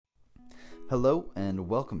Hello and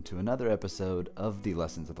welcome to another episode of the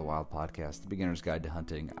Lessons of the Wild podcast, the beginner's guide to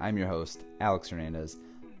hunting. I'm your host, Alex Hernandez.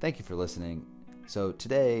 Thank you for listening. So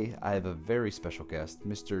today I have a very special guest,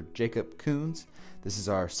 Mr. Jacob Coons. This is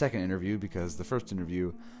our second interview because the first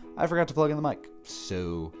interview I forgot to plug in the mic.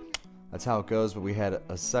 So that's how it goes, but we had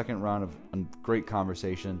a second round of a great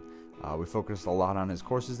conversation. We focused a lot on his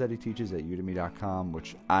courses that he teaches at udemy.com,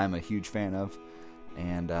 which I'm a huge fan of.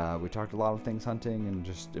 And we talked a lot of things hunting and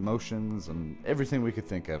just emotions and everything we could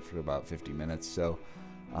think of for about 50 minutes. So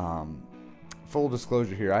full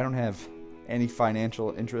disclosure here, I don't have any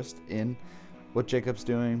financial interest in what Jacob's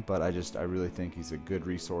doing, but I really think he's a good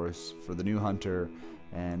resource for the new hunter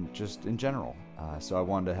and just in general. So I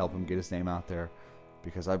wanted to help him get his name out there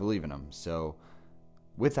because I believe in him. So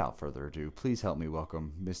without further ado, please help me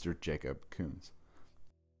welcome Mr. Jacob Coons.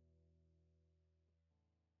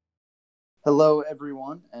 Hello,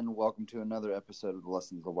 everyone, and welcome to another episode of the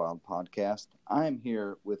Lessons of the Wild podcast. I am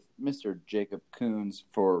here with Mr. Jacob Coons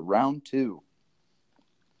for round two.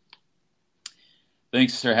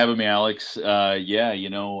 Thanks for having me, Alex. I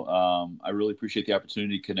really appreciate the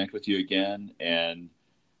opportunity to connect with you again, and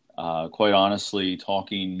quite honestly,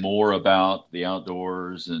 talking more about the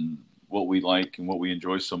outdoors and what we like and what we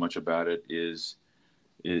enjoy so much about it is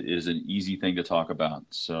an easy thing to talk about.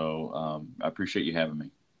 So I appreciate you having me.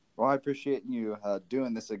 Well, I appreciate you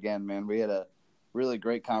doing this again, man. We had a really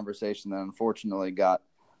great conversation that unfortunately got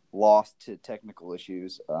lost to technical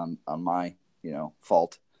issues on my,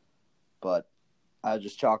 fault. But I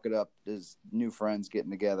just chalk it up as new friends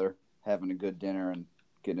getting together, having a good dinner, and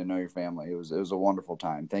getting to know your family. It was a wonderful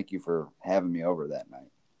time. Thank you for having me over that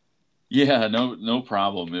night. Yeah, no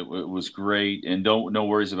problem. It was great, and no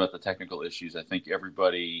worries about the technical issues. I think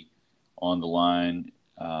everybody on the line,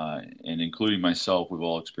 and including myself, we've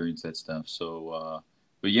all experienced that stuff. So,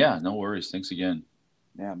 but yeah, no worries. Thanks again.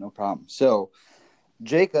 Yeah, no problem. So,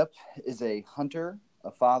 Jacob is a hunter,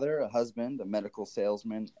 a father, a husband, a medical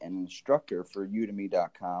salesman, and an instructor for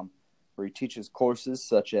udemy.com, where he teaches courses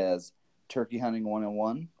such as Turkey Hunting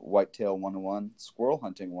 101, Whitetail 101, Squirrel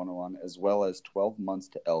Hunting 101, as well as 12 Months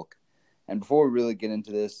to Elk. And before we really get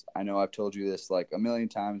into this, I know I've told you this like a million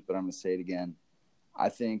times, but I'm going to say it again. I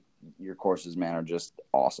think your courses, man, are just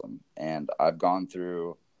awesome. And I've gone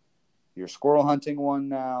through your squirrel hunting one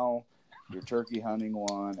now, your turkey hunting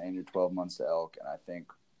one, and your 12 months to elk. And I think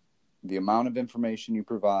the amount of information you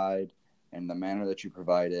provide and the manner that you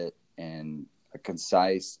provide it in a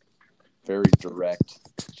concise, very direct,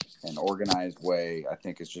 and organized way, I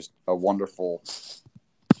think is just a wonderful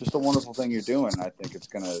thing you're doing. I think it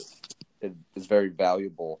is very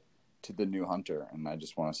valuable to the new hunter. And I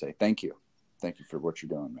just want to say thank you. Thank you for what you're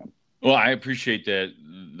doing, man. Well, I appreciate that,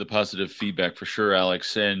 the positive feedback for sure,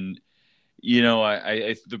 Alex. And,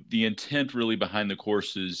 the intent really behind the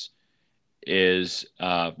courses is,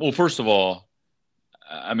 first of all,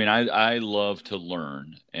 I mean, I love to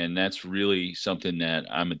learn, and that's really something that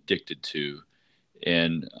I'm addicted to,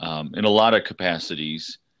 and in a lot of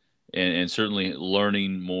capacities, and certainly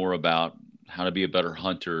learning more about how to be a better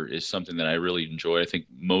hunter is something that I really enjoy. I think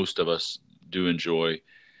most of us do enjoy.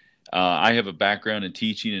 I have a background in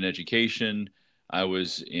teaching and education. I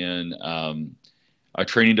was in a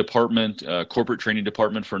training department, corporate training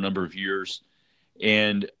department for a number of years.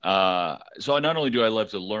 And so not only do I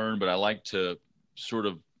love to learn, but I like to sort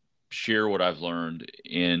of share what I've learned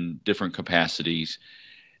in different capacities.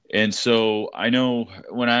 And so I know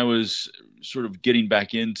when I was sort of getting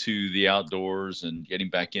back into the outdoors and getting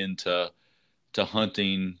back into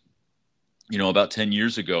hunting, about 10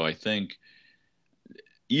 years ago, I think,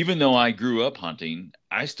 even though I grew up hunting,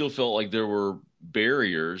 I still felt like there were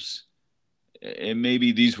barriers, and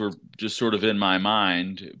maybe these were just sort of in my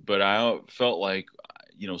mind, but I felt like,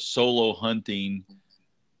 solo hunting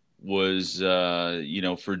was,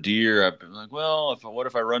 for deer, I've been like, well, what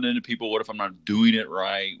if I run into people? What if I'm not doing it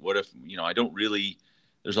right? What if, I don't really,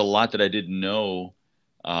 there's a lot that I didn't know.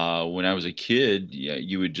 When I was a kid,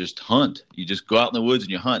 you would just hunt. You just go out in the woods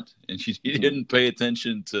and you hunt, and you didn't pay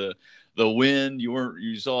attention to the wind.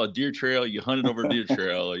 You saw a deer trail, you hunted over a deer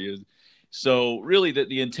trail. So really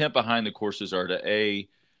the intent behind the courses are to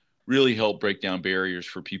really help break down barriers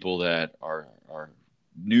for people that are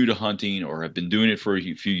new to hunting or have been doing it for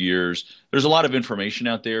a few years. There's a lot of information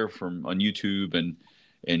out there on YouTube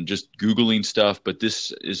and just Googling stuff, but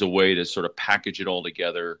this is a way to sort of package it all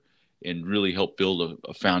together and really help build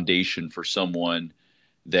a foundation for someone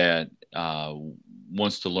that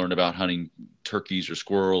wants to learn about hunting turkeys or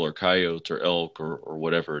squirrel or coyotes or elk or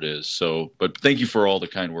whatever it is. So, but thank you for all the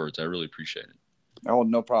kind words. I really appreciate it. Oh,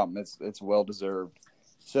 no problem. It's well deserved.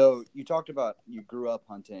 So you talked about you grew up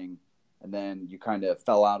hunting and then you kind of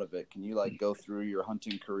fell out of it. Can you like go through your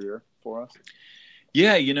hunting career for us?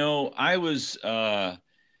 Yeah, I was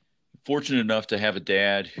fortunate enough to have a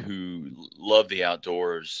dad who loved the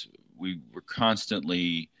outdoors. We were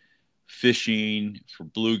constantly fishing for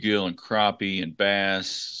bluegill and crappie and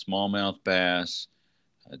bass, smallmouth bass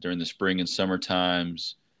during the spring and summer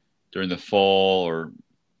times, during the fall, or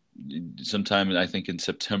sometime I think in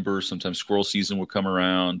September, sometimes squirrel season would come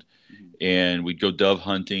around and we'd go dove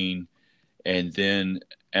hunting. And then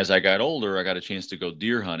as I got older, I got a chance to go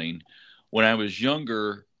deer hunting. When I was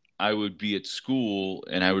younger, I would be at school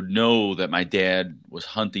and I would know that my dad was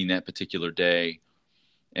hunting that particular day.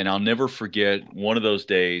 And I'll never forget one of those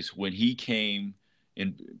days when he came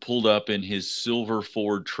and pulled up in his silver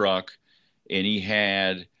Ford truck and he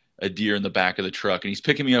had a deer in the back of the truck and he's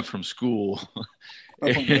picking me up from school. Oh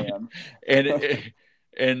man. and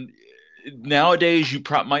and nowadays you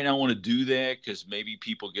might not want to do that because maybe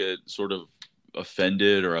people get sort of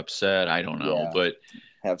offended or upset. I don't know, Yeah. but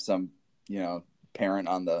Have some, parent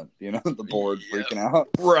on the, the board freaking out.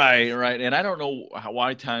 right. And I don't know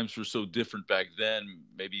why times were so different back then.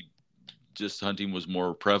 Maybe just hunting was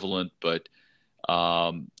more prevalent, but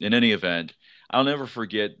in any event, I'll never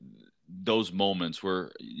forget those moments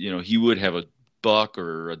where he would have a buck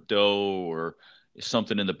or a doe or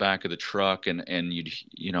something in the back of the truck, and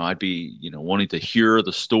I'd be wanting to hear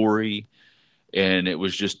the story, and it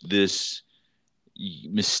was just this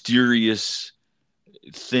mysterious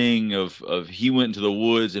thing of he went into the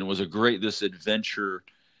woods and it was this adventure.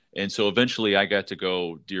 And so eventually I got to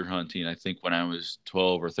go deer hunting, I think when I was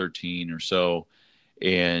 12 or 13 or so.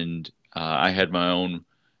 And I had my own,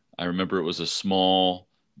 I remember it was a small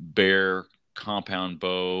bear compound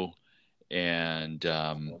bow. And,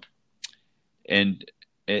 and,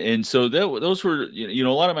 and so those were, a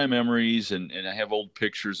lot of my memories, and I have old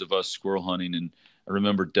pictures of us squirrel hunting, and I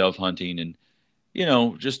remember dove hunting, and,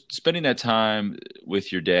 just spending that time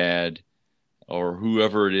with your dad or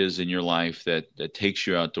whoever it is in your life that takes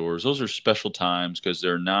you outdoors. Those are special times because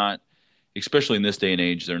they're not, especially in this day and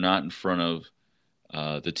age, they're not in front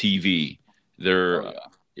of the TV. They're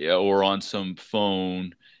or on some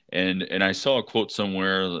phone. And I saw a quote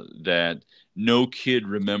somewhere that no kid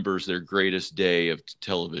remembers their greatest day of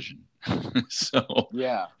television. So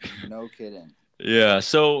Yeah, no kidding. yeah,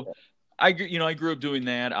 so I grew up doing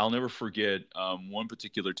that. I'll never forget one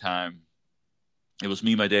particular time. It was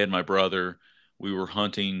me, my dad, and my brother. We were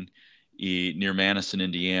hunting near Madison,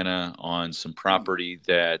 Indiana, on some property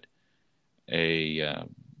that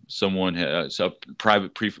someone had, a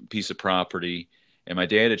private piece of property, and my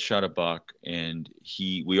dad had shot a buck, and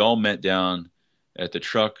we all met down at the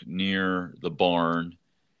truck near the barn,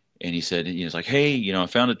 and he said, he was like, "Hey, I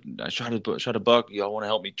found it. I shot a buck. Y'all want to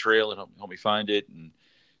help me trail it? Help me find it?" And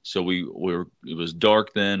so it was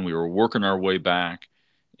dark then. We were working our way back,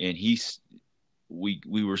 and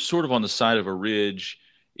we were sort of on the side of a ridge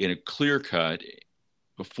in a clear cut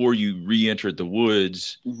before you re-entered the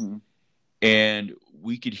woods, and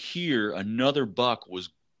we could hear another buck was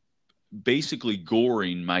basically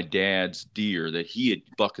goring my dad's deer that he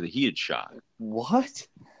had shot. What?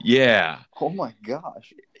 Yeah. Oh my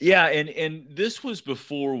gosh. Yeah, and this was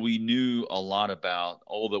before we knew a lot about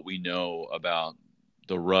all that we know about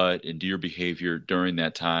the rut and deer behavior during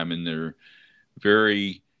that time, and they're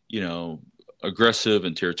very, aggressive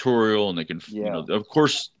and territorial, and they can, of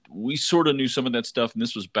course, we sort of knew some of that stuff, and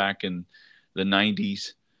this was back in the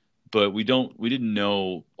 90s, but we didn't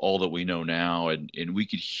know all that we know now, and we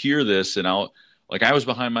could hear this, and I was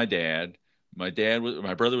behind my dad, my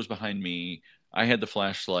brother was behind me, I had the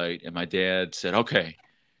flashlight, and my dad said, "Okay,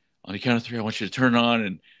 on the count of 3, I want you to turn on,"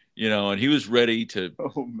 and and he was ready to.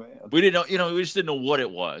 Oh man. We didn't know, we just didn't know what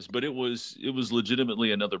it was, but it was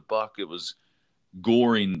legitimately another buck. It was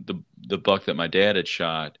goring the buck that my dad had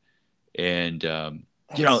shot, and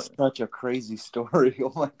That's such a crazy story.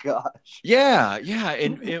 Oh my gosh. Yeah,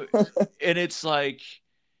 and it's like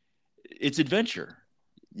it's adventure.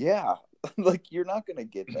 Yeah. Like you're not going to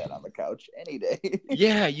get that on the couch any day.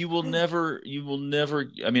 Yeah, you will never,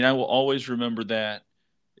 I mean, I will always remember that.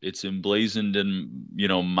 It's emblazoned in,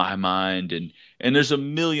 my mind, and there's a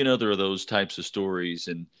million other of those types of stories.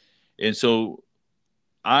 And so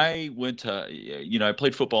I went to, I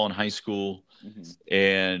played football in high school,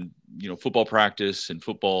 and, football practice and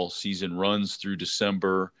football season runs through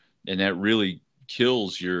December, and that really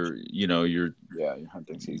kills your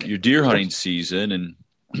hunting season, your deer hunting season. And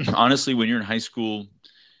honestly, when you're in high school,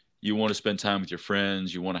 you want to spend time with your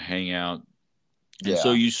friends, you want to hang out. And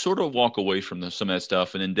so you sort of walk away from some of that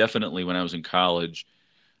stuff. And then definitely when I was in college,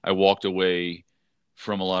 I walked away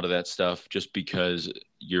from a lot of that stuff just because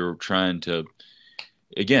you're trying to,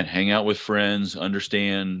 again, hang out with friends,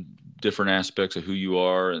 understand different aspects of who you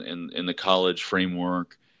are in the college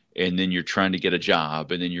framework. And then you're trying to get a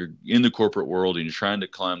job, and then you're in the corporate world and you're trying to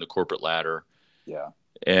climb the corporate ladder. Yeah.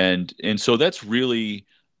 And so that's really,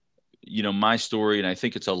 my story. And I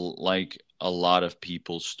think it's like a lot of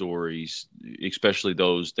people's stories, especially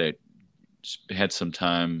those that had some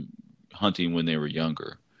time hunting when they were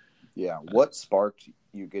younger. Yeah. What sparked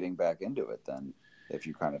you getting back into it then, if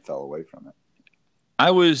you kind of fell away from it?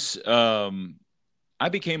 I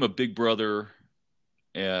became a Big Brother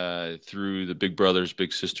through the Big Brothers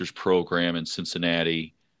Big Sisters program in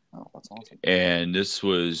Cincinnati, Oh, that's awesome. and this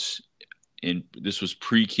was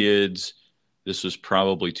pre-kids. This was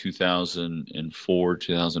probably 2004,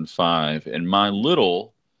 2005, and my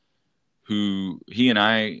little,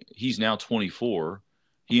 he's now 24.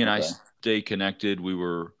 He and I Okay. stay connected. We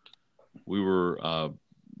were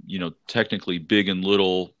technically big and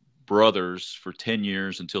little brothers for 10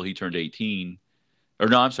 years until he turned 18. Or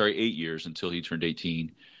no, I'm sorry, 8 years until he turned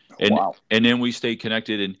 18. And Wow. and then we stayed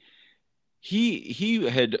connected, and he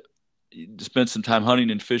had spent some time hunting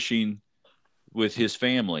and fishing with his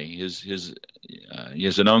family. He has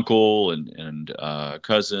an uncle and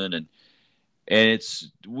cousin, and I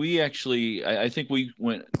think we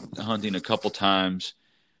went hunting a couple times,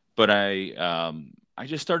 but I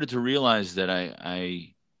just started to realize that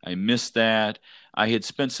I missed that. I had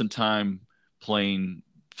spent some time playing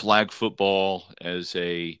flag football as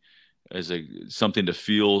a something to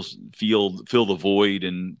fill the void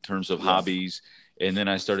in terms of Yeah. hobbies, and then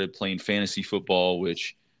I started playing fantasy football,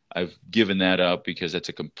 which I've given that up because that's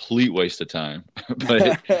a complete waste of time.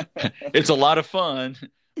 But it's a lot of fun.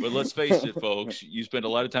 But let's face it, folks, you spend a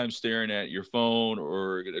lot of time staring at your phone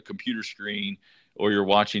or a computer screen, or you're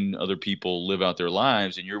watching other people live out their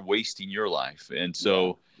lives, and you're wasting your life. And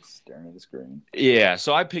so, Just staring at the screen. yeah,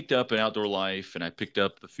 so I picked up an outdoor life, and I picked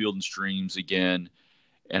up the Field and Streams again.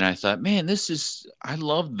 And I thought, man, I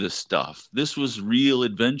love this stuff. This was real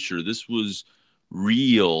adventure. This was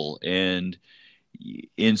real. And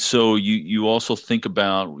so you also think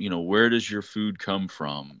about, where does your food come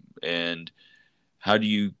from, and how do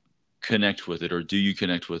you connect with it, or do you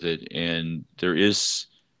connect with it? And there is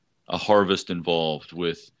a harvest involved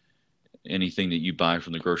with anything that you buy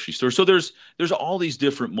from the grocery store. So there's all these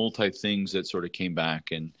different multi things that sort of came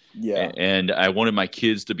back, and Yeah. and I wanted my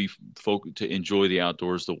kids to to enjoy the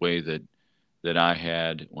outdoors the way that I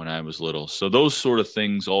had when I was little. So those sort of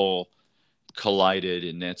things all collided,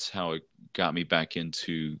 and that's how it got me back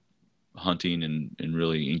into hunting and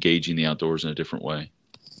really engaging the outdoors in a different way.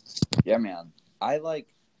 Yeah, man. I like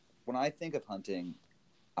when I think of hunting,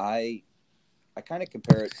 I kind of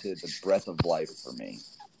compare it to the breath of life for me.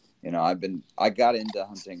 I got into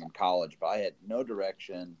hunting in college, but I had no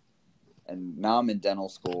direction, and now I'm in dental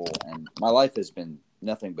school, and my life has been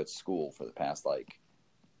nothing but school for the past, like,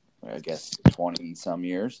 I guess 20 some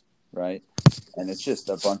years, right? And it's just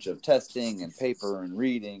a bunch of testing and paper and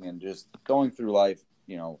reading and just going through life,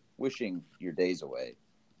 wishing your days away.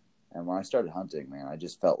 And when I started hunting, man, I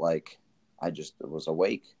just felt like I just was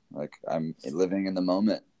awake. Like I'm living in the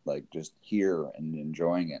moment, like just here and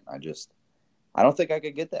enjoying it. I don't think I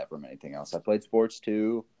could get that from anything else. I played sports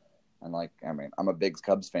too. And I'm a big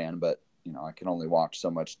Cubs fan, but I can only watch so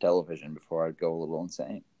much television before I'd go a little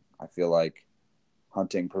insane. I feel like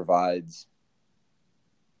hunting provides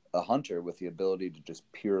a hunter with the ability to just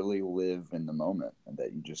purely live in the moment, and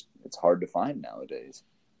that it's hard to find nowadays.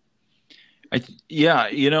 Yeah,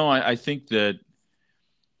 I think that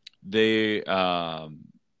they, I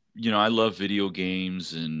love video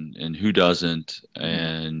games, and who doesn't?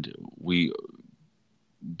 And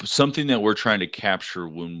something that we're trying to capture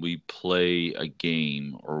when we play a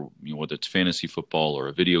game, or whether it's fantasy football or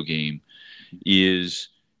a video game, is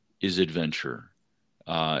adventure,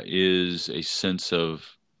 is a sense of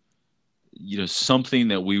something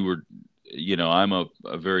that we were. I'm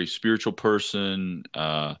a very spiritual person,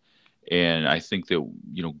 and I think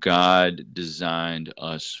that God designed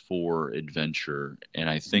us for adventure, and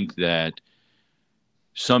I think that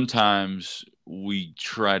sometimes we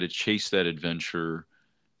try to chase that adventure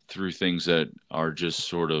through things that are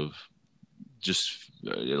just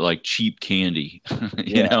like cheap candy.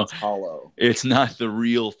 It's hollow. It's not the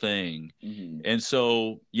real thing. Mm-hmm. And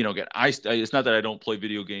so, again, it's not that I don't play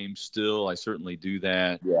video games still. I certainly do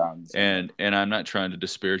that. Yeah. And I'm not trying to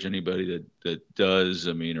disparage anybody that does.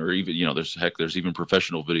 I mean, or even, there's even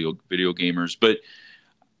professional video gamers. But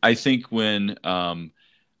I think when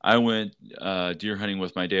I went deer hunting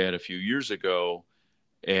with my dad a few years ago,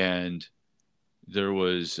 and there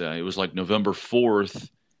was it was like November 4th,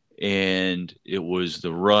 and it was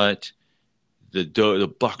the rut.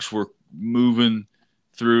 The bucks were moving.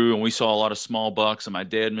 through, and we saw a lot of small bucks, and my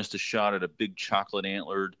dad missed a shot at a big chocolate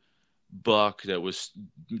antlered buck that was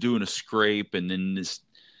doing a scrape. And then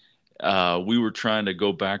we were trying to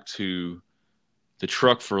go back to the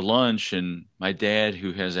truck for lunch, and my dad,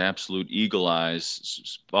 who has absolute eagle eyes,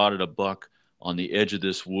 spotted a buck on the edge of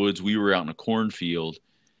this woods. We were out in a cornfield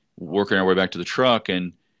working our way back to the truck,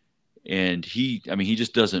 and he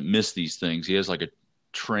just doesn't miss these things. He has like a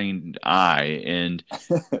trained eye, and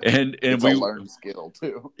It's we a learned skill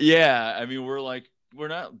too. yeah, I mean, we're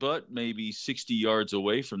not but maybe 60 yards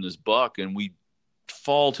away from this buck, and we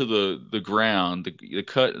fall to the ground.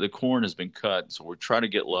 The corn has been cut, so we're trying to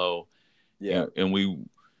get low. Yeah. And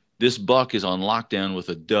this buck is on lockdown with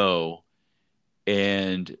a doe,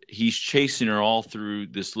 and he's chasing her all through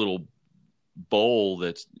this little bowl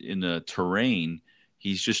that's in the terrain.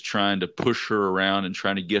 He's just trying to push her around and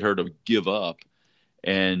trying to get her to give up.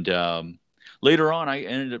 And later on, I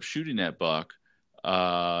ended up shooting that buck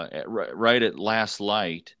right at last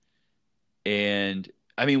light. And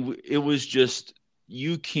I mean, it was just,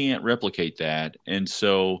 you can't replicate that. And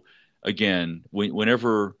so, again,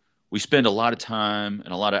 whenever we spend a lot of time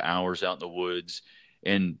and a lot of hours out in the woods,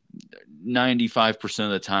 and 95%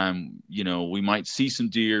 of the time, we might see some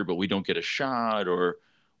deer, but we don't get a shot, or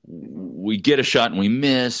we get a shot and we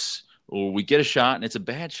miss, or we get a shot and it's a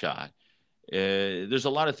bad shot. There's a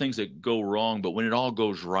lot of things that go wrong, but when it all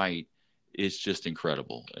goes right, it's just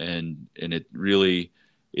incredible. And it really,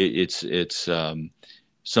 it's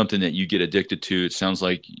something that you get addicted to. It sounds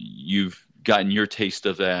like you've gotten your taste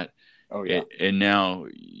of that. Oh yeah. And now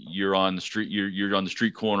you're on the street, you're on the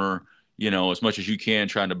street corner, as much as you can,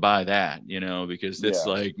 trying to buy that, because it's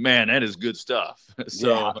like, man, that is good stuff.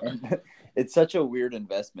 So yeah. It's such a weird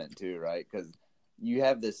investment too, right? Because you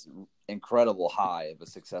have this incredible high of a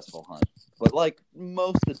successful hunt, but like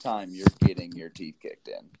most of the time you're getting your teeth kicked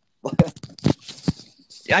in.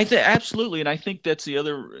 Absolutely. And I think that's the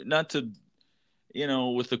other, not to,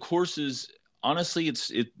 with the courses, honestly,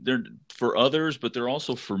 they're for others, but they're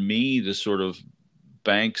also for me to sort of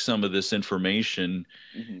bank some of this information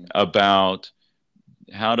about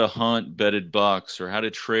how to hunt bedded bucks, or how to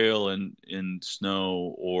trail in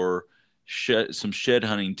snow, or some shed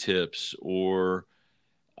hunting tips, or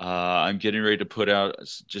I'm getting ready to put out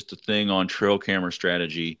just a thing on trail camera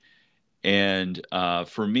strategy. And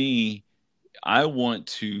for me, I want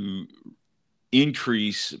to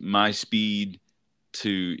increase my speed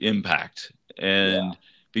to impact. And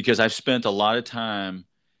because I've spent a lot of time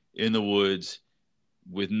in the woods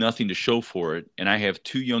with nothing to show for it, and I have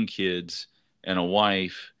 2 young kids and a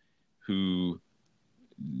wife who,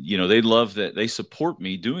 they love that, they support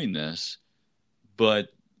me doing this. But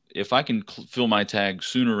if I can fill my tag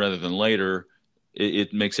sooner rather than later,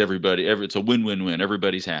 it makes it's a win-win-win.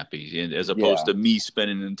 Everybody's happy, and as opposed to me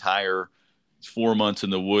spending an entire 4 months in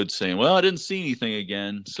the woods saying, well, I didn't see anything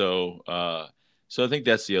again. So I think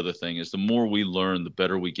that's the other thing, is the more we learn, the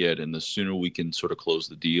better we get, and the sooner we can sort of close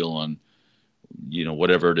the deal on,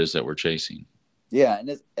 whatever it is that we're chasing. Yeah.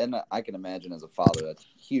 And I can imagine as a father, that's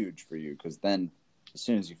huge for you, because then as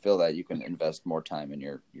soon as you feel that, you can invest more time in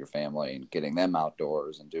your family and getting them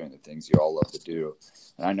outdoors and doing the things you all love to do.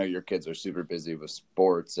 And I know your kids are super busy with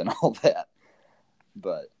sports and all that,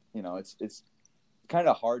 but it's kind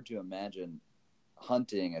of hard to imagine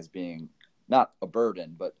hunting as being not a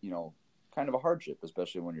burden, but kind of a hardship,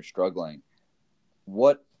 especially when you're struggling.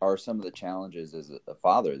 What are some of the challenges as a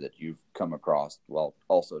father that you've come across while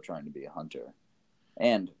also trying to be a hunter,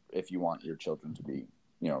 and if you want your children to be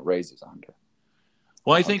raised as a hunter?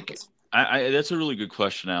 Well, I think that's a really good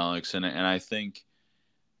question, Alex, and I think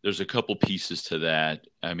there's a couple pieces to that.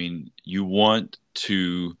 I mean, you want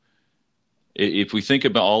to, if we think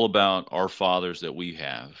about our fathers that we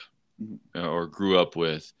have or grew up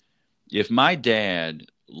with, if my dad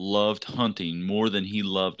loved hunting more than he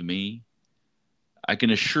loved me, I can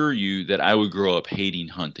assure you that I would grow up hating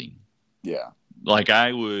hunting. Yeah. Like,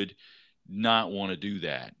 I would not want to do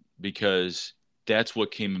that, because that's what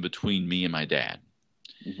came in between me and my dad.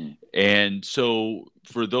 And so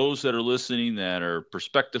for those that are listening that are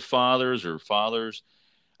prospective fathers or fathers,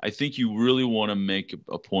 I think you really want to make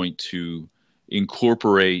a point to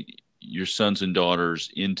incorporate your sons and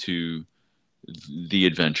daughters into the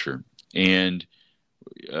adventure. And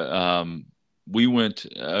we went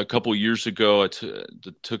a couple years ago.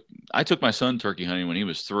 I took my son turkey hunting when he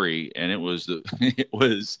was 3, and it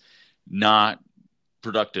was not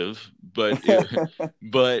productive, but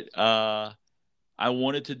I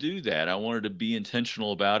wanted to do that. I wanted to be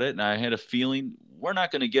intentional about it, and I had a feeling we're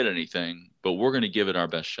not going to get anything, but we're going to give it our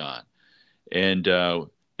best shot. And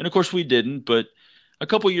of course we didn't, but a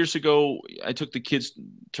couple years ago, I took the kids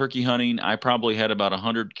turkey hunting. I probably had about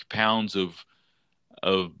 100 pounds of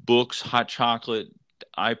books, hot chocolate,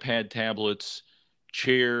 iPad tablets,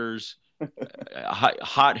 chairs,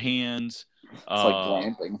 hot hands. It's like Uh,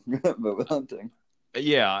 glamping, but with hunting.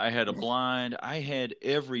 yeah, I had a blind. I had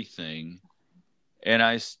everything. And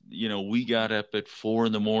we got up at 4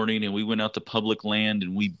 in the morning and we went out to public land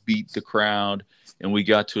and we beat the crowd and we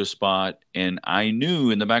got to a spot. And I knew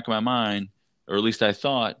in the back of my mind, or at least I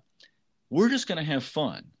thought, we're just going to have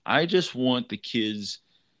fun. I just want the kids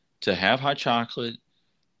to have hot chocolate,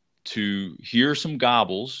 to hear some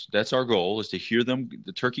gobbles. That's our goal, is to hear them,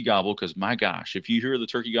 the turkey gobble. Because my gosh, if you hear the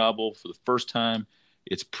turkey gobble for the first time,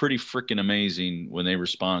 it's pretty freaking amazing when they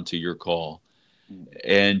respond to your call.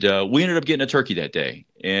 And we ended up getting a turkey that day.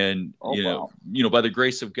 And Oh, wow. by the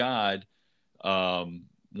grace of God,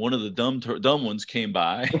 one of the dumb ones came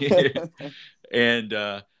by, and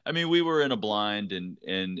I mean, we were in a blind, and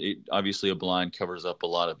obviously a blind covers up a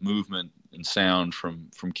lot of movement and sound from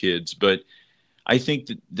kids. But I think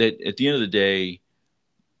that at the end of the day,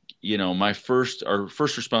 our first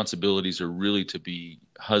responsibilities are really to be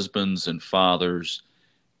husbands and fathers.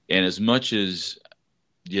 And as much as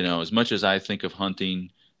I think of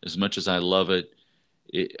hunting, as much as I love it,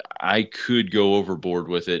 I could go overboard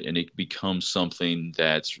with it, and it becomes something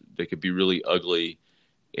that could be really ugly,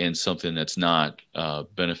 and something that's not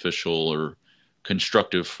beneficial or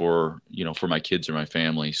constructive for my kids or my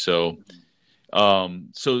family. So,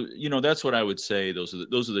 that's what I would say. Those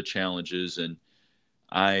are the challenges. And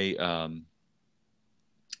I, I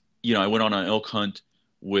went on an elk hunt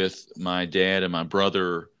with my dad and my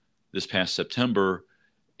brother this past September,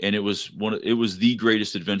 and it was the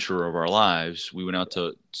greatest adventure of our lives. We went out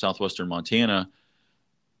to southwestern Montana,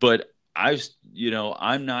 but I'm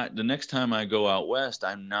not, the next time I go out west,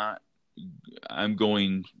 I'm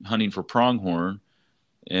going hunting for pronghorn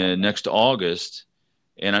and next August,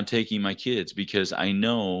 and I'm taking my kids because I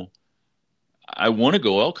know I want to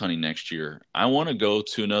go elk hunting next year. I want to go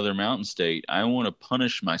to another mountain state. I want to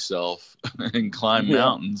punish myself and climb Yeah.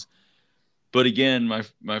 mountains. But again,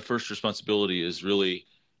 my first responsibility is really,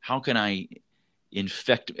 how can I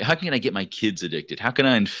get my kids addicted? How can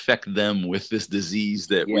I infect them with this disease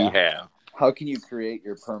that we Yeah. have? How can you create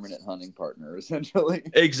your permanent hunting partner, essentially?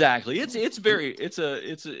 Exactly. It's very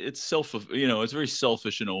very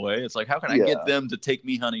selfish in a way. It's like, how can I get Yeah. them to take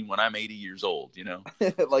me hunting when I'm 80 years old,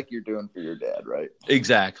 Like you're doing for your dad, right?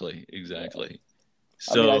 Exactly. Yeah. I mean, I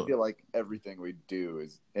So feel like everything we do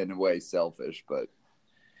is in a way selfish, but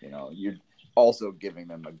you're also giving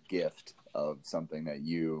them a gift of something that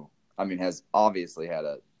has obviously had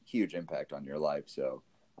a huge impact on your life. So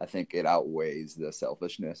I think it outweighs the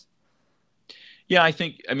selfishness. yeah,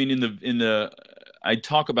 I mean, I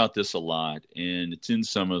talk about this a lot, and it's in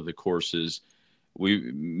some of the courses.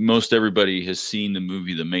 Most everybody has seen the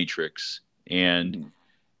movie The Matrix, and Mm-hmm.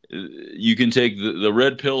 You can take the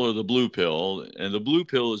red pill or the blue pill, and the blue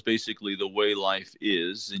pill is basically the way life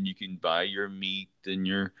is, and you can buy your meat and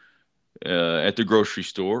your at the grocery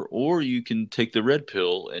store, or you can take the red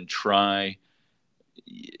pill and try,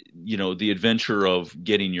 the adventure of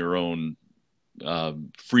getting your own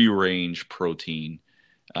free range protein,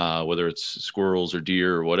 whether it's squirrels or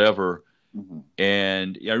deer or whatever. Mm-hmm.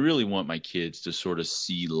 And I really want my kids to sort of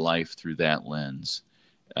see life through that lens,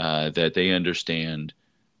 that they understand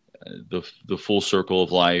the full circle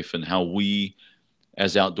of life, and how we,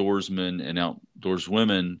 as outdoorsmen and outdoors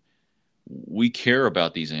women, we care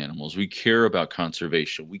about these animals. We care about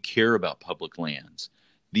conservation. We care about public lands.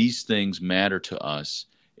 These things matter to us.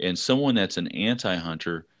 And someone that's an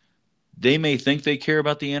anti-hunter, they may think they care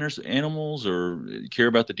about the animals or care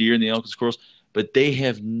about the deer and the elk and squirrels, but they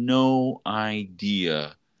have no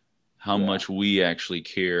idea how Yeah. much we actually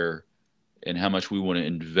care and how much we want to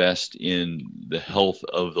invest in the health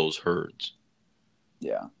of those herds.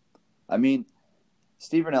 Yeah. I mean,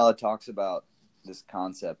 Steve Rinella talks about this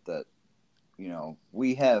concept that,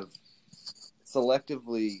 we have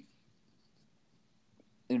selectively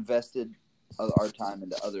invested our time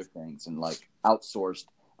into other things and like outsourced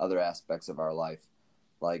other aspects of our life.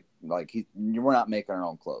 We're not making our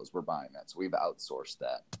own clothes. We're buying that. So we've outsourced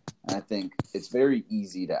that. And I think it's very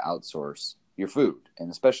easy to outsource your food,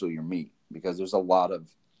 and especially your meat, because there's a lot of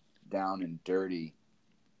down and dirty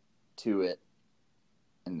to it.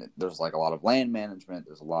 And there's like a lot of land management.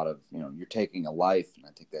 There's a lot of, you're taking a life. And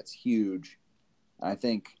I think that's huge. And I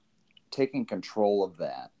think taking control of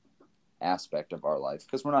that aspect of our life,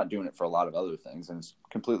 because we're not doing it for a lot of other things, and it's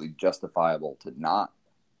completely justifiable to not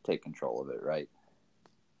take control of it, right?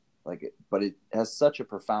 But it has such a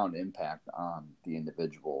profound impact on the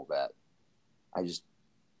individual that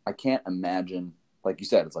I can't imagine like you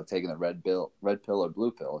said, it's like taking the red pill or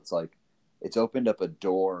blue pill. It's like it's opened up a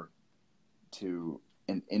door to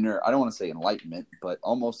an inner, I don't want to say enlightenment, but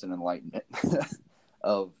almost an enlightenment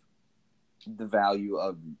of the value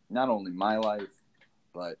of not only my life,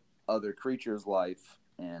 but other creatures' life,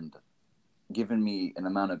 and given me an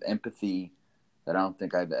amount of empathy that I don't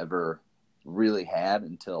think I've ever really had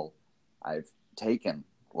until I've taken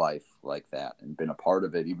life like that and been a part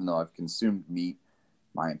of it, even though I've consumed meat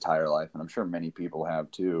my entire life. And I'm sure many people have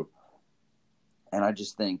too. And I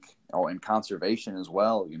just think, and conservation as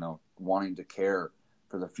well, wanting to care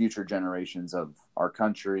for the future generations of our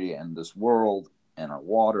country and this world and our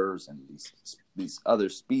waters and these other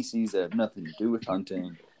species that have nothing to do with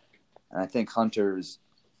hunting. And I think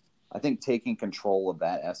taking control of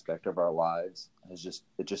that aspect of our lives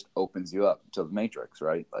it just opens you up to the Matrix,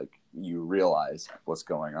 right? Like you realize what's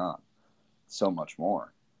going on so much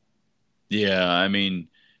more. Yeah, I mean,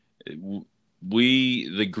 I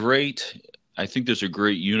think there's a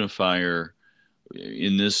great unifier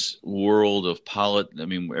in this world of I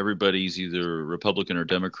mean, everybody's either Republican or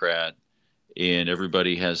Democrat, and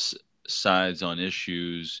everybody has sides on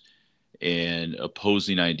issues and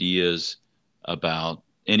opposing ideas about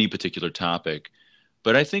any particular topic.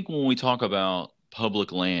 But I think when we talk about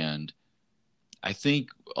public land, I think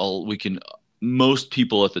most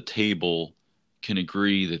people at the table can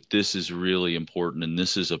agree that this is really important and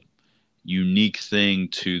this is a unique thing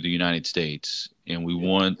to the United States, and we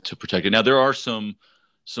want to protect it. Now, there are some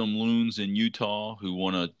loons in Utah who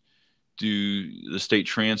want to do the state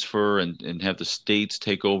transfer and have the states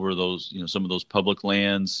take over those, some of those public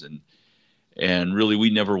lands, and really we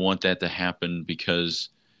never want that to happen because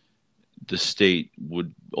the state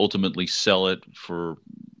would ultimately sell it for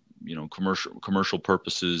commercial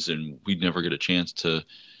purposes, and we'd never get a chance to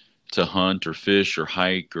hunt or fish or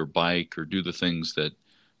hike or bike or do the things that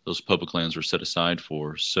those public lands were set aside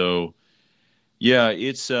for. So yeah,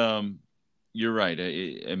 it's you're right.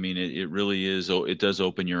 I mean, it really is. It does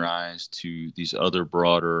open your eyes to these other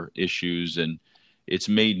broader issues, and it's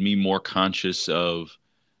made me more conscious of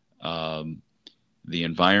the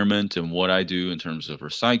environment and what I do in terms of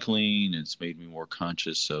recycling. It's made me more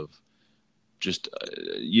conscious of just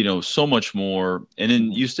so much more. And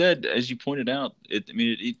then you said, as you pointed out,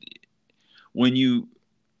 when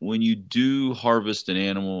you do harvest an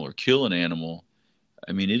animal or kill an animal,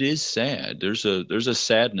 I mean, it is sad. There's a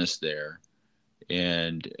sadness there,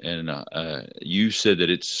 and you said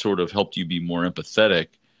that it's sort of helped you be more empathetic,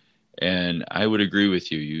 and I would agree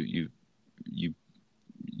with you.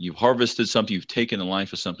 You've harvested something, you've taken the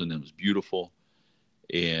life of something that was beautiful,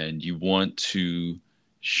 and you want to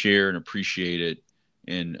share and appreciate it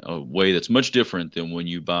in a way that's much different than when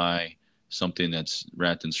you buy something that's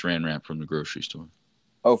wrapped in saran wrap from the grocery store.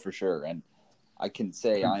 Oh, for sure. And I can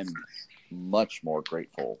say I'm much more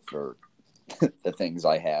grateful for the things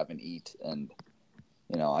I have and eat. And,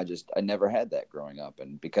 I never had that growing up.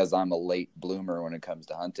 And because I'm a late bloomer when it comes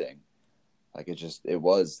to hunting, like it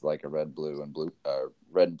was like a red and blue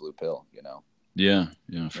pill, Yeah,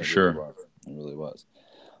 for sure. It really was.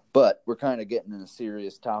 But we're kind of getting in a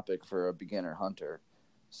serious topic for a beginner hunter.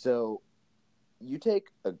 So you take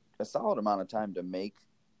a solid amount of time to make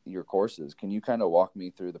your courses. Can you kind of walk me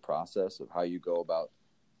through the process of how you go about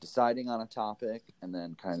deciding on a topic and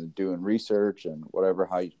then kind of doing research and whatever?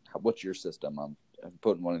 What's your system on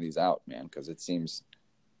putting one of these out, man? Because it seems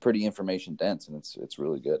pretty information dense, and it's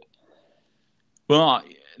really good. Well,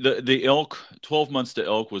 the elk, 12 months to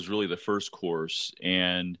elk was really the first course,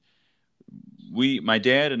 and my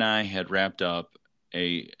dad and I had wrapped up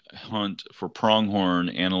a hunt for pronghorn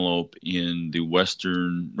antelope in the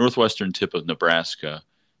northwestern tip of Nebraska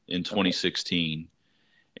in 2016.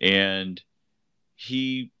 Okay. And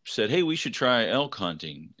he said, "Hey, we should try elk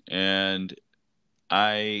hunting." And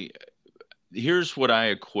here's what I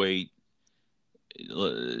equate.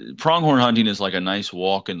 Pronghorn hunting is like a nice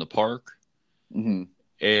walk in the park. Mm-hmm.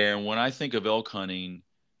 And when I think of elk hunting,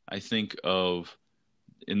 I think of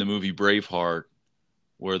in the movie Braveheart,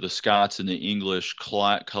 where the Scots and the English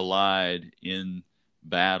collide in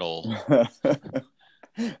battle. I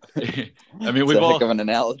mean, we've all heck of an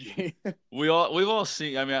analogy. we've all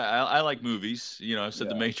seen. I mean, I like movies. I've said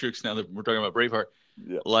The Matrix. Now that we're talking about Braveheart,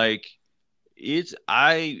 like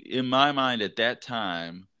in my mind at that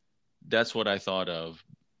time, that's what I thought of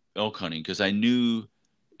elk hunting, because I knew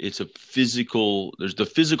it's the physical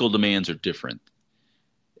demands are different.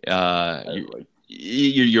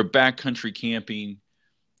 You're backcountry camping,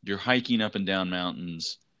 you're hiking up and down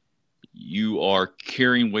mountains, you are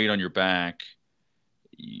carrying weight on your back.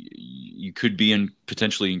 You could be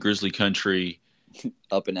potentially in grizzly country,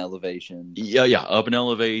 up in elevation. Yeah, up in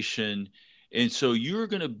elevation, And so you're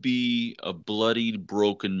going to be a bloodied,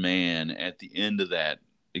 broken man at the end of that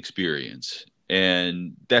experience.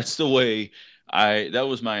 And that's the way that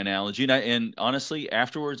was my analogy. And honestly,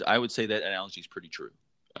 afterwards, I would say that analogy is pretty true.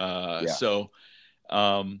 Uh, Yeah. so,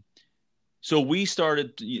 um, so we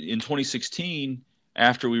started in 2016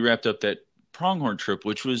 after we wrapped up that pronghorn trip,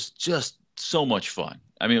 which was just so much fun.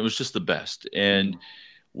 I mean, it was just the best. And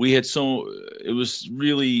we had it was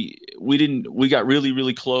really, we got really,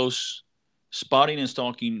 really close. Spotting and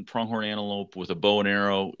stalking pronghorn antelope with a bow and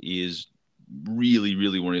arrow is really,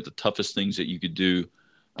 really one of the toughest things that you could do.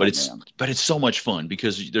 But it's so much fun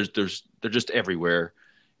because they're just everywhere.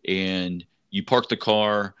 And you park the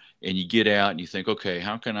car and you get out and you think, okay,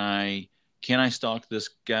 can I stalk this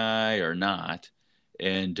guy or not?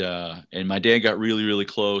 And my dad got really, really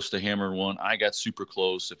close to hammer one. I got super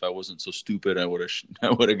close. If I wasn't so stupid, I would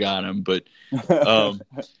have got him. But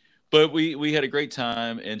we had a great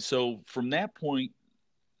time. And so from that point,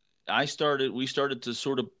 we started to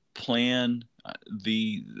sort of plan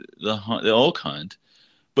the elk hunt,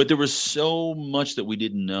 but there was so much that we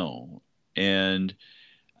didn't know. And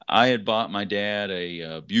I had bought my dad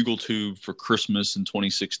a bugle tube for Christmas in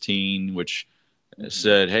 2016, which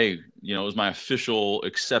said, "Hey, it was my official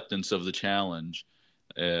acceptance of the challenge.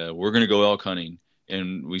 We're going to go elk hunting."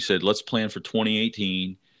 And we said, "Let's plan for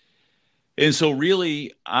 2018." And so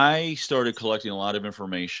really, I started collecting a lot of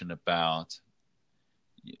information about.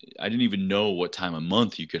 I didn't even know what time of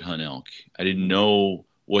month you could hunt elk. I didn't know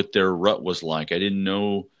what their rut was like. I didn't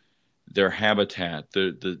know their habitat,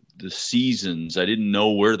 the seasons. I didn't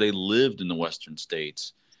know where they lived in the western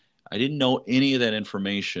states. I didn't know any of that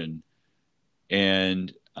information.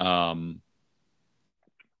 And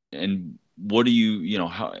what do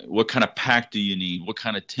what kind of pack do you need? What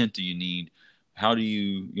kind of tent do you need? How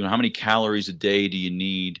do how many calories a day do you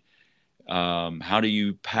need? How do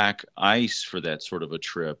you pack ice for that sort of a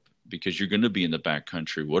trip? Because you're going to be in the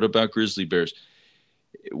backcountry. What about grizzly bears?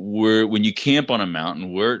 When you camp on a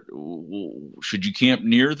mountain, where should you camp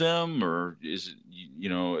near them, or is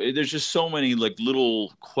it, there's just so many like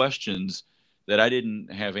little questions that I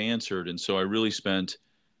didn't have answered, and so I really spent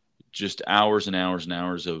just hours and hours and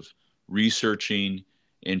hours of researching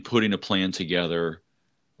and putting a plan together.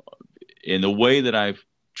 And the way that I've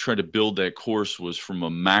tried to build that course was from a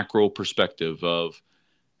macro perspective of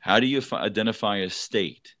how do you identify a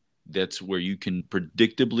state that's where you can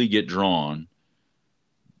predictably get drawn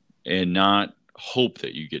and not hope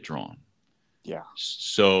that you get drawn. Yeah.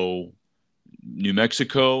 So New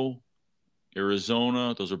Mexico,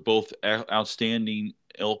 Arizona, those are both outstanding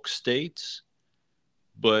elk states,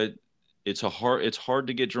 but it's hard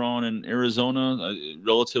to get drawn in Arizona,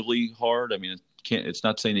 relatively hard. I mean, it's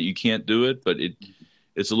not saying that you can't do it, but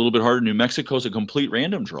it's a little bit harder. New Mexico is a complete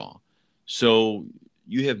random draw. So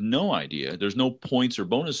you have no idea. There's no points or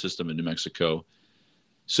bonus system in New Mexico.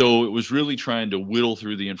 So it was really trying to whittle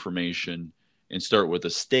through the information and start with a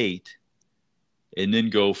state and then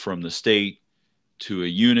go from the state to a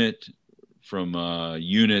unit, from a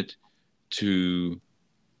unit to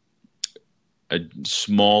a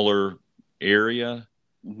smaller area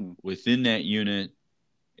within that unit,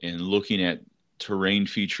 and looking at terrain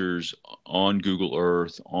features on Google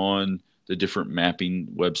Earth, on the different mapping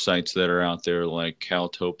websites that are out there like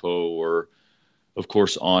CalTopo or, of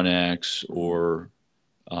course, OnX or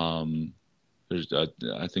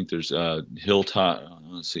I think there's Hilltop.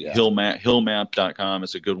 Let's see, Hillmap.com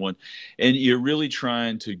is a good one, and you're really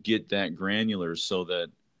trying to get that granular so that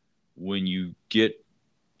when you get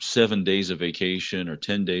 7 days of vacation or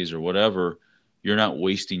 10 days or whatever, you're not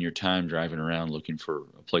wasting your time driving around looking for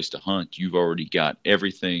a place to hunt. You've already got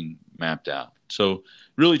everything mapped out. So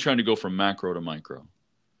really trying to go from macro to micro.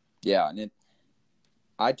 Yeah, and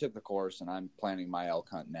I took the course, and I'm planning my elk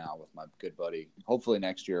hunt now with my good buddy. Hopefully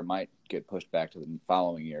next year. Might get pushed back to the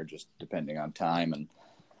following year, just depending on time and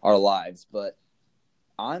our lives. But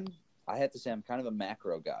I have to say I'm kind of a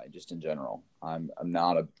macro guy just in general. I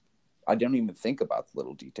don't even think about the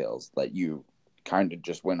little details that you kind of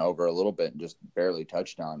just went over a little bit and just barely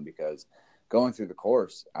touched on, because going through the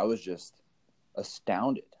course, I was just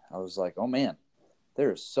astounded. I was like, oh man,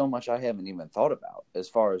 there is so much I haven't even thought about as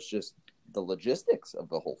far as just the logistics of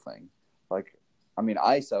the whole thing. Like, I mean,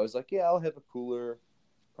 ice, I was like, yeah, I'll have a cooler,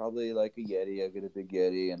 probably like a Yeti. I'll get a big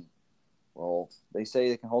Yeti. And, well, they say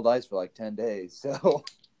they can hold ice for like 10 days. So,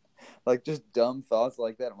 like, just dumb thoughts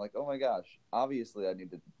like that. I'm like, oh my gosh, obviously I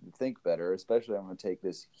need to think better, especially I'm going to take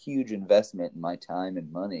this huge investment in my time and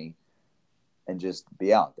money and just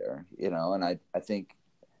be out there, And I think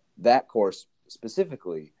that course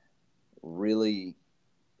specifically really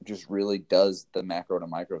does the macro to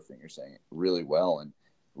micro thing you're saying really well, and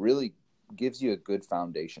really gives you a good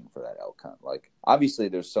foundation for that elk hunt. Like, obviously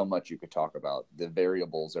there's so much you could talk about. The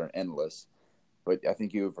variables are endless, but I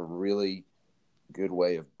think you have a really good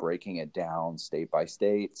way of breaking it down state by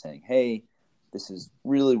state, saying, hey, this is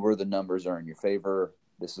really where the numbers are in your favor.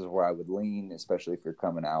 This is where I would lean, especially if you're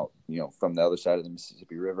coming out, from the other side of the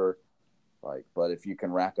Mississippi River. Like, but if you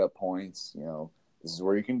can rack up points, this is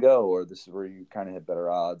where you can go, or this is where you kind of have better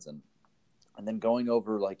odds. And then going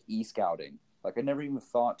over like e-scouting. Like, I never even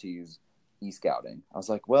thought to use e-scouting. I was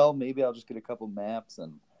like, well, maybe I'll just get a couple maps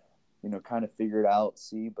and, kind of figure it out,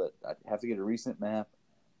 see, but I'd have to get a recent map.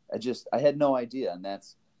 I had no idea. And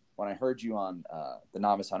that's when I heard you on the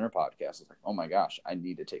Novice Hunter podcast. I was like, oh my gosh, I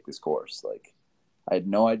need to take this course. Like, I had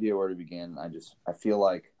no idea where to begin. I feel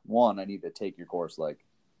like, one, I need to take your course like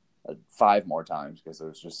 5 more times because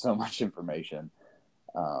there's just so much information.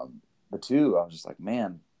 But 2, I was just like,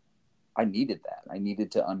 man, I needed that. I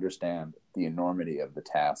needed to understand the enormity of the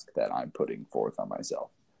task that I'm putting forth on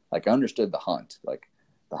myself. Like, I understood the hunt. Like,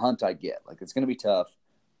 the hunt I get. Like, it's going to be tough.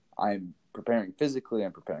 I'm preparing physically.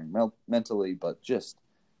 I'm preparing mentally. But just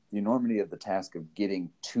the enormity of the task of getting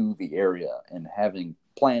to the area and having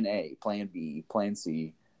plan A, plan B, plan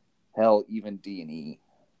C, hell, even D and E,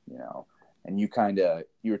 And you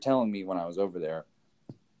were telling me when I was over there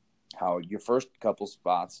how your first couple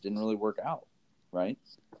spots didn't really work out, right?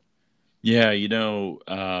 Yeah,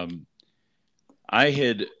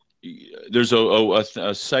 there's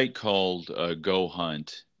a site called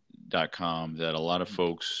GoHunt.com that a lot of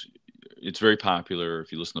folks, it's very popular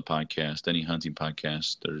if you listen to podcasts, any hunting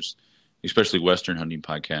podcast, there's especially Western hunting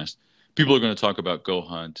podcasts, people are going to talk about Go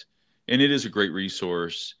Hunt, and it is a great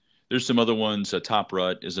resource. There's some other ones. Top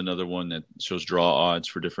Rut is another one that shows draw odds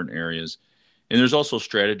for different areas. And there's also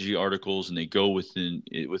strategy articles, and they go within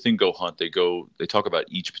Go Hunt. They talk about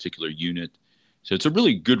each particular unit. So it's a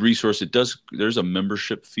really good resource. There's a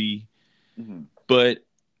membership fee, but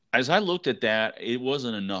as I looked at that, it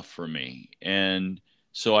wasn't enough for me. And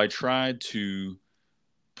so I tried to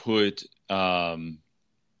put, I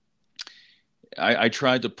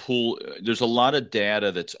tried to pull, there's a lot of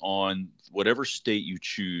data that's on whatever state you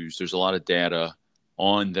choose. There's a lot of data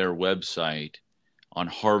on their website on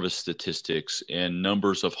harvest statistics and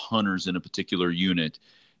numbers of hunters in a particular unit.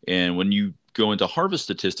 And when you go into harvest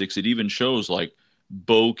statistics, it even shows like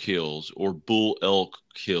bow kills or bull elk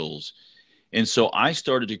kills. And so I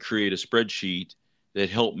started to create a spreadsheet that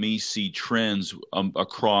helped me see trends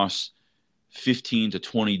across 15 to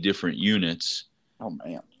 20 different units. Oh,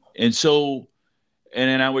 man. And so, and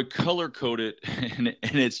then I would color code it. And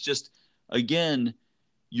it's just, again,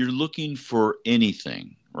 you're looking for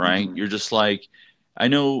anything, right? You're just like, I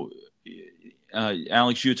know,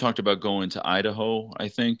 Alex, you talked about going to Idaho, I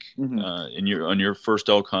think, on your first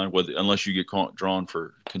elk hunt, unless you get drawn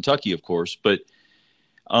for Kentucky, of course. But,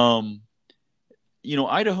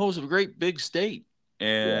 Idaho is a great big state,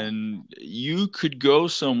 and you could go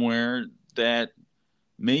somewhere that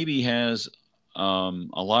maybe has a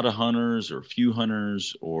lot of hunters or few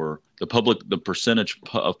hunters, or the percentage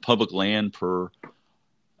of public land per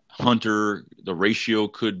hunter, the ratio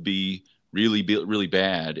could be really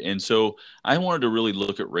bad. And so I wanted to really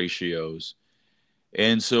look at ratios.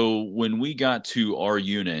 And so when we got to our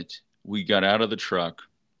unit, we got out of the truck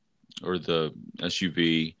or the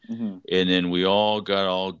SUV, and then we all got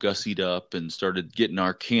all gussied up and started getting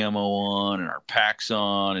our camo on and our packs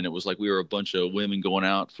on. And it was like we were a bunch of women going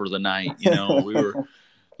out for the night. We were,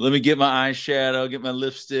 let me get my eyeshadow, get my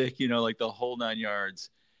lipstick, like the whole 9 yards.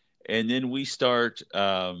 And then we start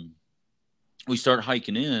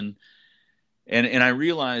hiking in. And I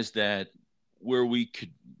realized that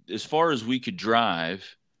as far as we could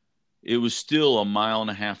drive, it was still 1.5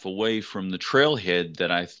 miles away from the trailhead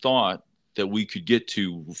that I thought that we could get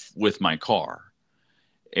to with my car.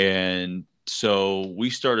 And so we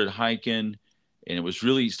started hiking, and it was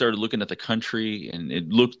really started looking at the country, and it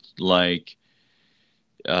looked like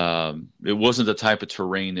it wasn't the type of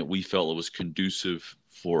terrain that we felt it was conducive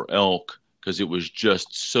for elk, because it was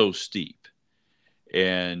just so steep.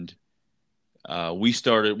 And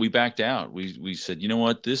we backed out. We said, you know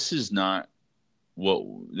what, this isn't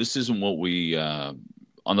what we, on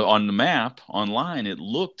the map online, it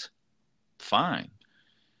looked fine.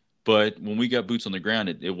 But when we got boots on the ground,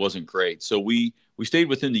 it wasn't great. So we stayed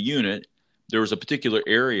within the unit. There was a particular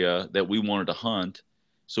area that we wanted to hunt.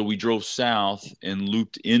 So we drove south and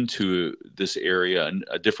looped into this area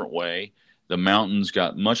a different way. The mountains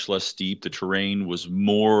got much less steep. The terrain was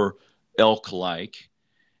more elk-like.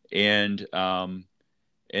 And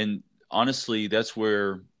honestly, that's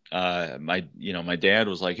where my dad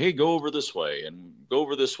was like, hey, go over this way and go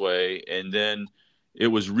over this way. And then it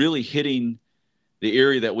was really hitting the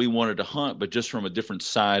area that we wanted to hunt, but just from a different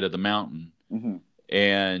side of the mountain. Mm-hmm.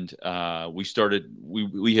 And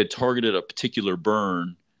we had targeted a particular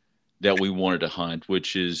burn that we wanted to hunt,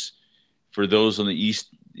 which is, for those on the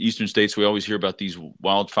eastern states, we always hear about these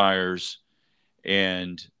wildfires.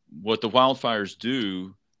 And what the wildfires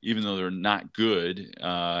do, even though they're not good,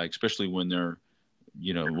 especially when they're,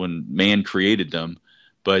 when man created them,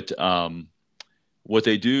 but what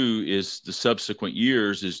they do is the subsequent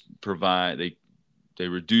years is provide, they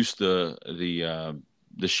reduce the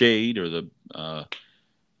shade, or the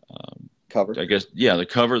cover. I guess,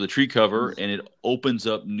 the tree cover, and it opens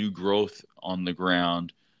up new growth on the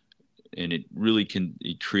ground, and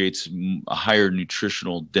it creates a higher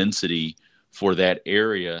nutritional density for that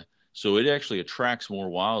area. So it actually attracts more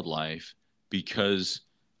wildlife because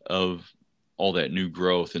of all that new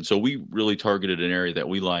growth. And so we really targeted an area that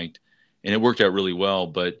we liked, and it worked out really well.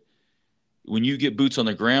 But when you get boots on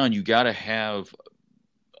the ground, you got to have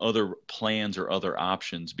other plans or other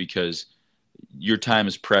options, because your time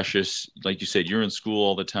is precious. Like you said, you're in school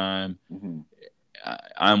all the time. Mm-hmm.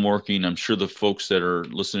 I'm working. I'm sure the folks that are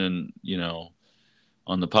listening,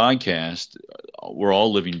 on the podcast, we're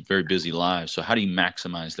all living very busy lives. So how do you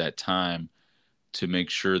maximize that time to make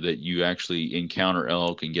sure that you actually encounter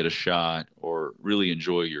elk and get a shot, or really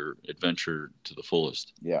enjoy your adventure to the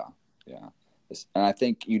fullest? Yeah. And I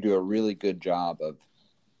think you do a really good job of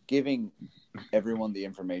giving everyone the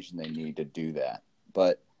information they need to do that.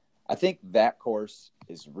 But I think that course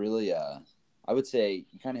is really I would say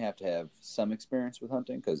you kind of have to have some experience with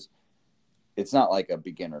hunting, because it's not like a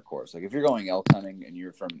beginner course. Like if you're going elk hunting and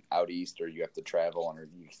you're from out east, or you have to travel, and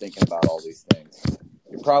you're thinking about all these things,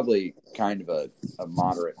 you're probably kind of a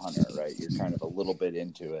moderate hunter, right? You're kind of a little bit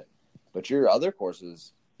into it. But your other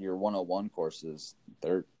courses, your 101 courses,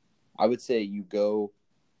 I would say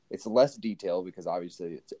it's less detailed, because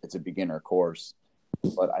obviously it's a beginner course,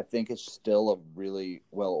 but I think it's still a really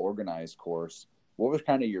well organized course. What was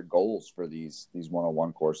kind of your goals for these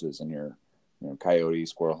 101 courses, and your coyote,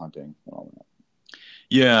 squirrel hunting, and all that?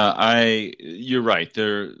 Yeah, you're right.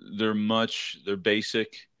 They're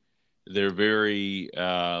basic. They're very,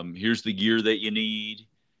 here's the gear that you need.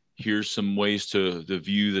 Here's some ways to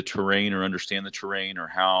view the terrain or understand the terrain, or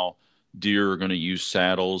how deer are going to use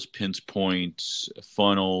saddles, pinch points,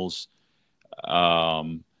 funnels.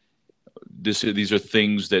 These are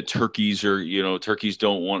things that turkeys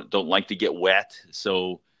don't like to get wet.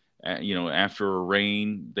 So, after a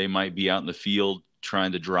rain, they might be out in the field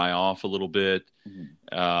trying to dry off a little bit.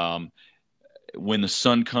 Mm-hmm. When the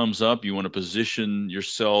sun comes up, you want to position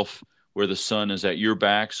yourself where the sun is at your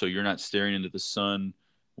back, so you're not staring into the sun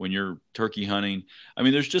when you're turkey hunting. I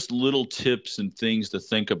mean, there's just little tips and things to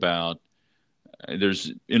think about.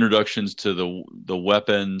 There's introductions to the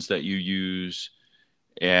weapons that you use,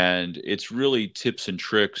 and it's really tips and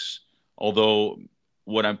tricks. Although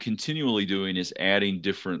what I'm continually doing is adding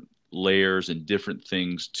different layers and different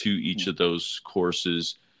things to each of those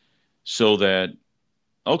courses, so that,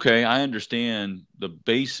 okay, I understand the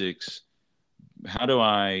basics. How do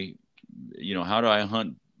I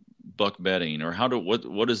hunt buck bedding, or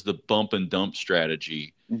what is the bump and dump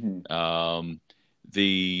strategy? Mm-hmm.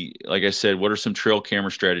 Like I said, what are some trail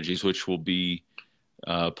camera strategies, which will be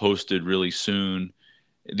posted really soon.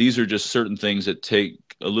 These are just certain things that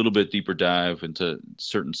take a little bit deeper dive into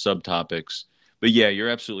certain subtopics. But yeah, you're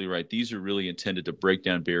absolutely right. These are really intended to break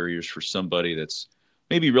down barriers for somebody that's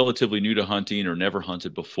maybe relatively new to hunting or never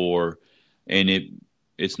hunted before, and it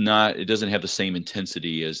doesn't have the same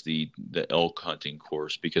intensity as the elk hunting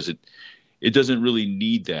course, because it doesn't really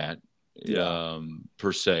need that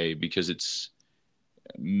per se, because it's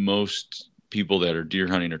most people that are deer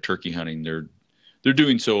hunting or turkey hunting, they're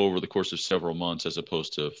doing so over the course of several months, as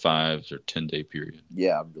opposed to 5 or 10-day period.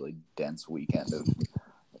 Yeah, really dense weekend of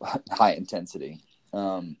high intensity.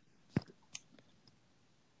 So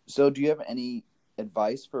do you have any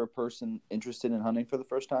advice for a person interested in hunting for the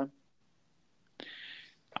first time?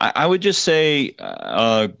 I would just say,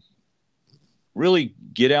 really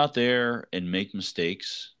get out there and make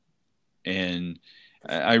mistakes. And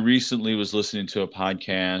I recently was listening to a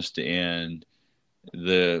podcast, and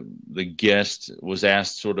the guest was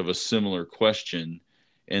asked sort of a similar question,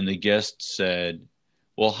 and the guest said,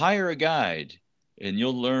 well, hire a guide and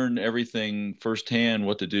you'll learn everything firsthand,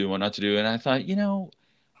 what to do, what not to do. And I thought,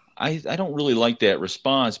 I don't really like that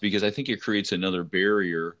response, because I think it creates another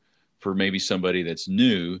barrier for maybe somebody that's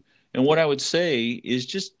new. And what I would say is,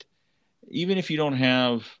 just, even if you don't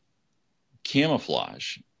have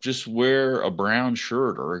camouflage, just wear a brown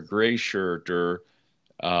shirt or a gray shirt, or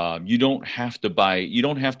you don't have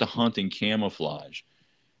to hunt in camouflage.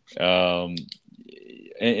 And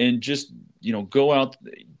just go out,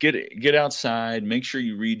 get outside, make sure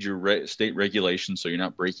you read your state regulations so you're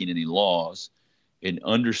not breaking any laws, and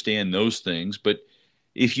understand those things. But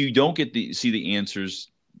if you don't see the answers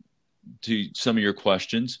to some of your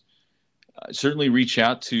questions, certainly reach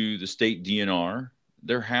out to the state DNR.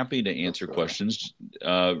 They're happy to answer questions.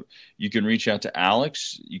 You can reach out to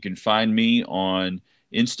Alex. You can find me on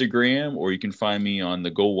Instagram, or you can find me on the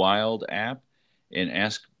Go Wild app and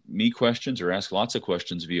ask me questions, or ask lots of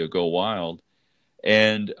questions via Go Wild,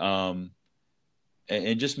 and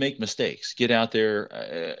just make mistakes. Get out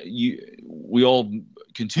there. We all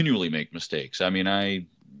continually make mistakes. I mean, I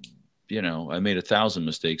made 1,000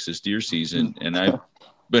 mistakes this deer season, and I've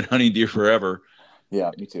been hunting deer forever.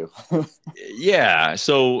 Yeah, me too. Yeah.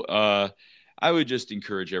 So I would just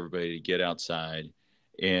encourage everybody to get outside.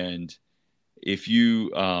 And if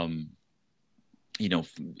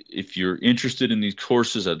if you're interested in these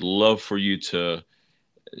courses, I'd love for you to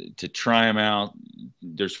try them out.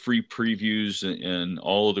 There's free previews in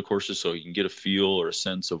all of the courses, so you can get a feel or a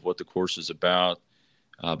sense of what the course is about.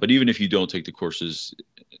 But even if you don't take the courses,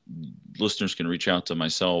 listeners can reach out to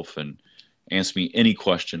myself and ask me any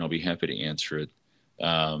question. I'll be happy to answer it.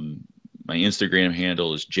 My Instagram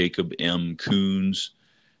handle is Jacob M. Coons.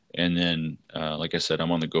 And then, like I said,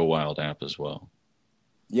 I'm on the Go Wild app as well.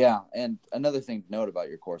 Yeah. And another thing to note about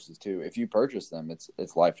your courses too, if you purchase them,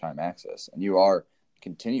 it's lifetime access, and you are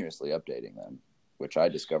continuously updating them, which I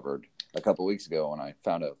discovered a couple weeks ago when I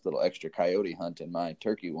found a little extra coyote hunt in my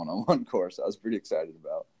Turkey 101 course. I was pretty excited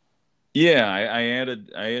about. Yeah, I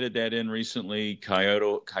added that in recently.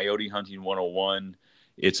 Coyote Hunting 101.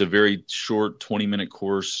 It's a very short 20-minute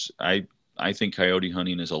course. I think coyote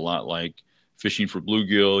hunting is a lot like fishing for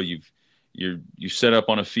bluegill. You set up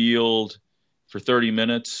on a field for 30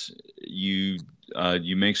 minutes. You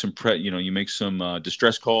make some you make some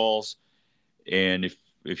distress calls, and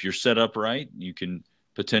if you're set up right, you can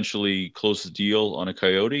potentially close the deal on a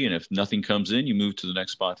coyote. And if nothing comes in, you move to the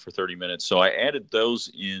next spot for 30 minutes. So I added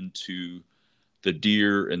those into the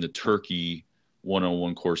deer and the turkey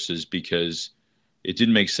 101 courses because it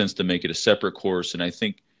didn't make sense to make it a separate course. And I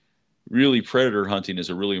think really predator hunting is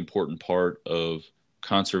a really important part of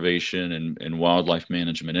conservation and wildlife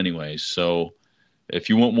management anyway. So if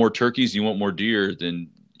you want more turkeys, you want more deer, then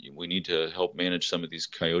we need to help manage some of these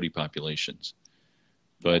coyote populations.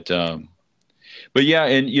 But yeah,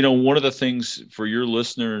 and one of the things for your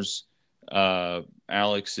listeners,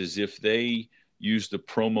 Alex, is if they use the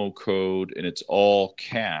promo code, and it's all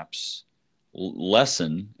caps,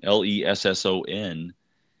 LESSON, LESSON,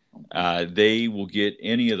 they will get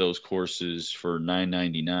any of those courses for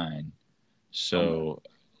 $9.99. So,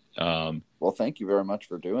 well, thank you very much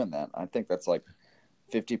for doing that. I think that's like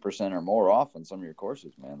 50% or more off on some of your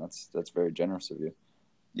courses, man. That's very generous of you.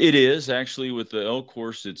 It is actually. With the elk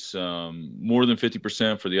course, it's more than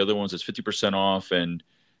 50%. For the other ones, it's 50% off. And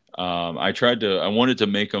I wanted to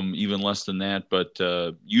make them even less than that, but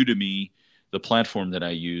Udemy, the platform that I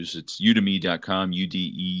use, it's udemy.com,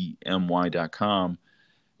 udemy.com.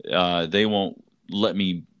 They won't let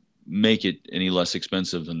me make it any less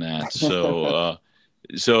expensive than that. So,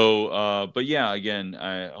 but yeah, again,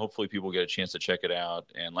 hopefully people get a chance to check it out.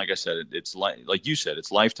 And like I said, it's like you said,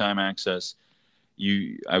 it's lifetime access.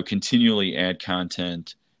 I continually add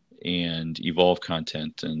content and evolve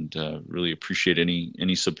content, and really appreciate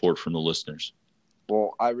any support from the listeners.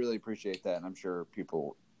 Well, I really appreciate that, and I'm sure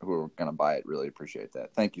people who are going to buy it really appreciate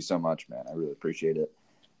that. Thank you so much, man. I really appreciate it.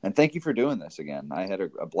 And thank you for doing this again. I had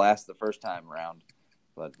a blast the first time around,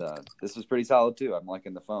 but this was pretty solid too. I'm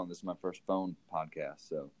liking the phone. This is my first phone podcast,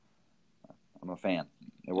 so I'm a fan.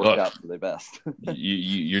 It worked out for the best.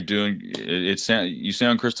 You're doing it. You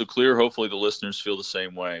sound crystal clear. Hopefully the listeners feel the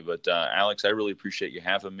same way. But Alex, I really appreciate you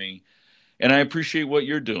having me, and I appreciate what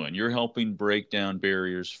you're doing. You're helping break down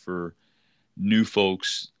barriers for new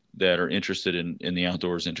folks that are interested in the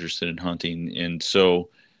outdoors, interested in hunting. And so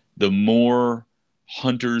the more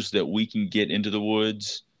hunters that we can get into the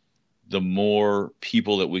woods, the more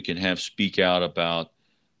people that we can have speak out about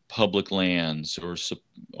public lands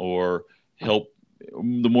or help,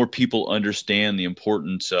 the more people understand the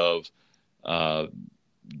importance of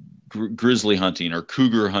grizzly hunting or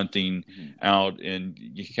cougar hunting out in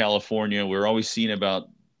California. We're always seeing about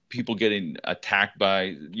people getting attacked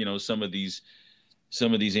by, some of these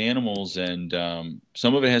animals. And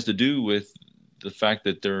some of it has to do with the fact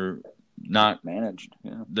that they're not managed.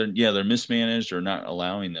 They're mismanaged, or not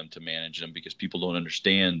allowing them to manage them, because people don't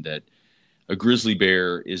understand that a grizzly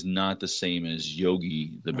bear is not the same as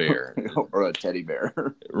Yogi the bear or a teddy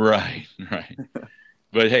bear. Right.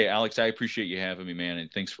 But hey, Alex, I appreciate you having me, man,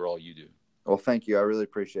 and thanks for all you do. Well, thank you. I really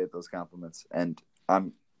appreciate those compliments, and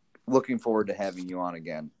I'm looking forward to having you on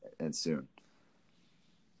again and soon.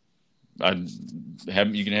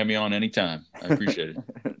 You can have me on anytime. I appreciate it.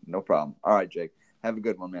 No problem. All right, Jake. Have a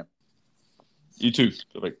good one, man. You too.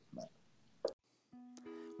 Bye.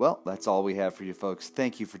 Well, that's all we have for you folks.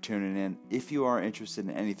 Thank you for tuning in. If you are interested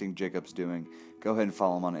in anything Jacob's doing, go ahead and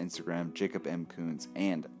follow him on Instagram, Jacob M. Coons,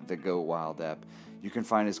 and the Go Wild app. You can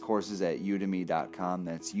find his courses at udemy.com.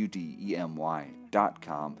 That's udemy.com.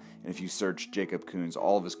 And if you search Jacob Coons,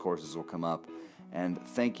 all of his courses will come up. And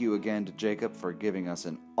thank you again to Jacob for giving us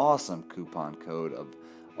an awesome coupon code of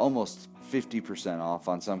almost 50% off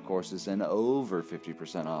on some courses and over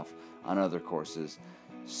 50% off on other courses.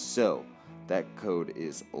 So, that code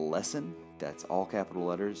is LESSON. That's all capital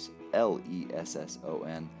letters,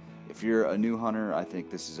 LESSON. If you're a new hunter, I think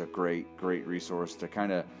this is a great resource to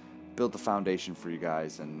kind of build the foundation for you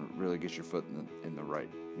guys and really get your foot in the right,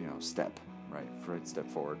 step, right step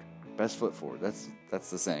forward. Best foot forward. That's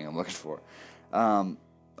the saying I'm looking for.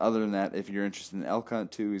 Other than that, if you're interested in elk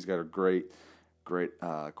hunt too, he's got a great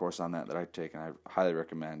course on that I take, and I highly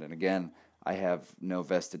recommend. And again, I have no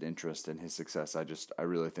vested interest in his success. I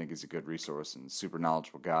really think he's a good resource and super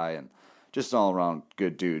knowledgeable guy and just an all-around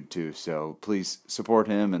good dude too. So please support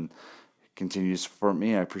him and continue to support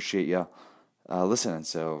me. I appreciate you listening.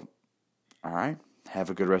 So, all right, have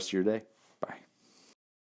a good rest of your day. Bye.